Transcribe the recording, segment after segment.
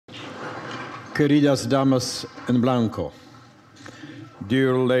queridas Damas and Blanco,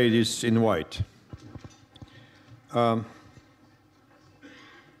 dear ladies in white, let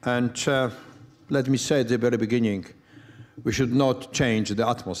me say at the very beginning, we should not change the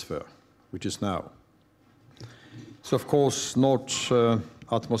atmosphere, which is now. It's of course not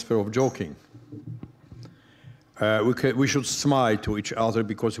atmosphere of joking. We should smile to each other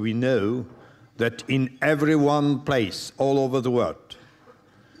because we know that in every one place all over the world,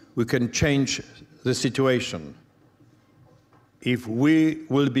 we can change the situation if we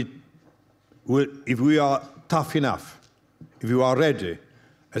are tough enough, if we are ready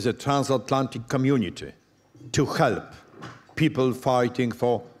as a transatlantic community to help people fighting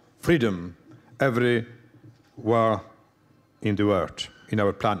for freedom everywhere in the world, in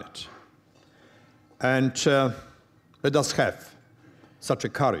our planet. And let us have such a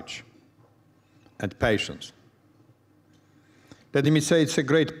courage and patience. Let me say it's a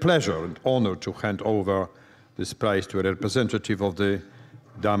great pleasure and honor to hand over this prize to a representative of the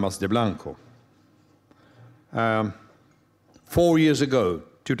Damas de Blanco. 4 years ago,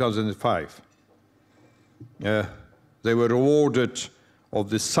 2005, they were awarded of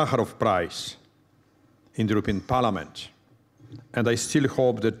the Sakharov Prize in the European Parliament. And I still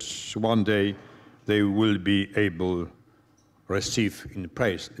hope that one day they will be able to receive in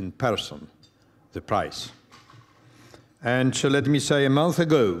person the prize. And let me say, a month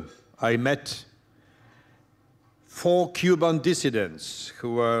ago, I met 4 Cuban dissidents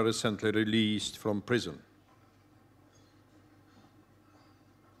who were recently released from prison.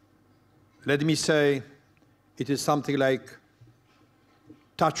 Let me say, it is something like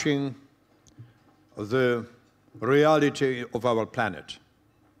touching the reality of our planet.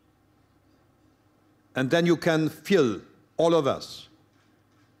 And then you can feel, all of us,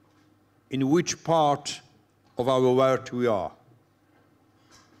 in which part of our world we are.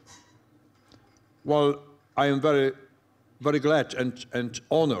 Well, I am very, very glad and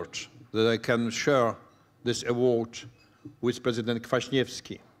honored that I can share this award with President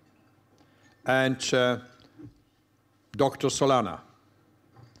Kwaśniewski and Dr. Solana.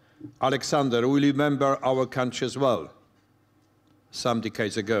 Alexander, we remember our country as well, some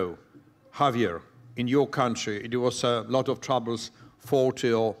decades ago. Javier, in your country, it was a lot of troubles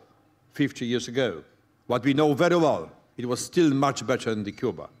 40 or 50 years ago. But we know very well it was still much better than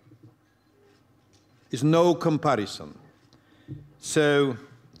Cuba. It's no comparison. So,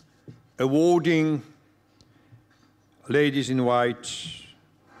 awarding ladies in white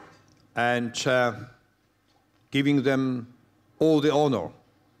and giving them all the honor,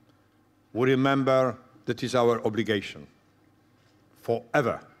 we remember that is our obligation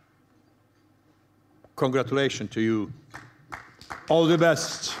forever. Congratulations to you. All the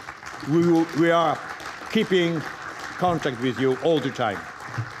best. We are keeping contact with you all the time.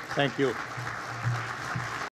 Thank you.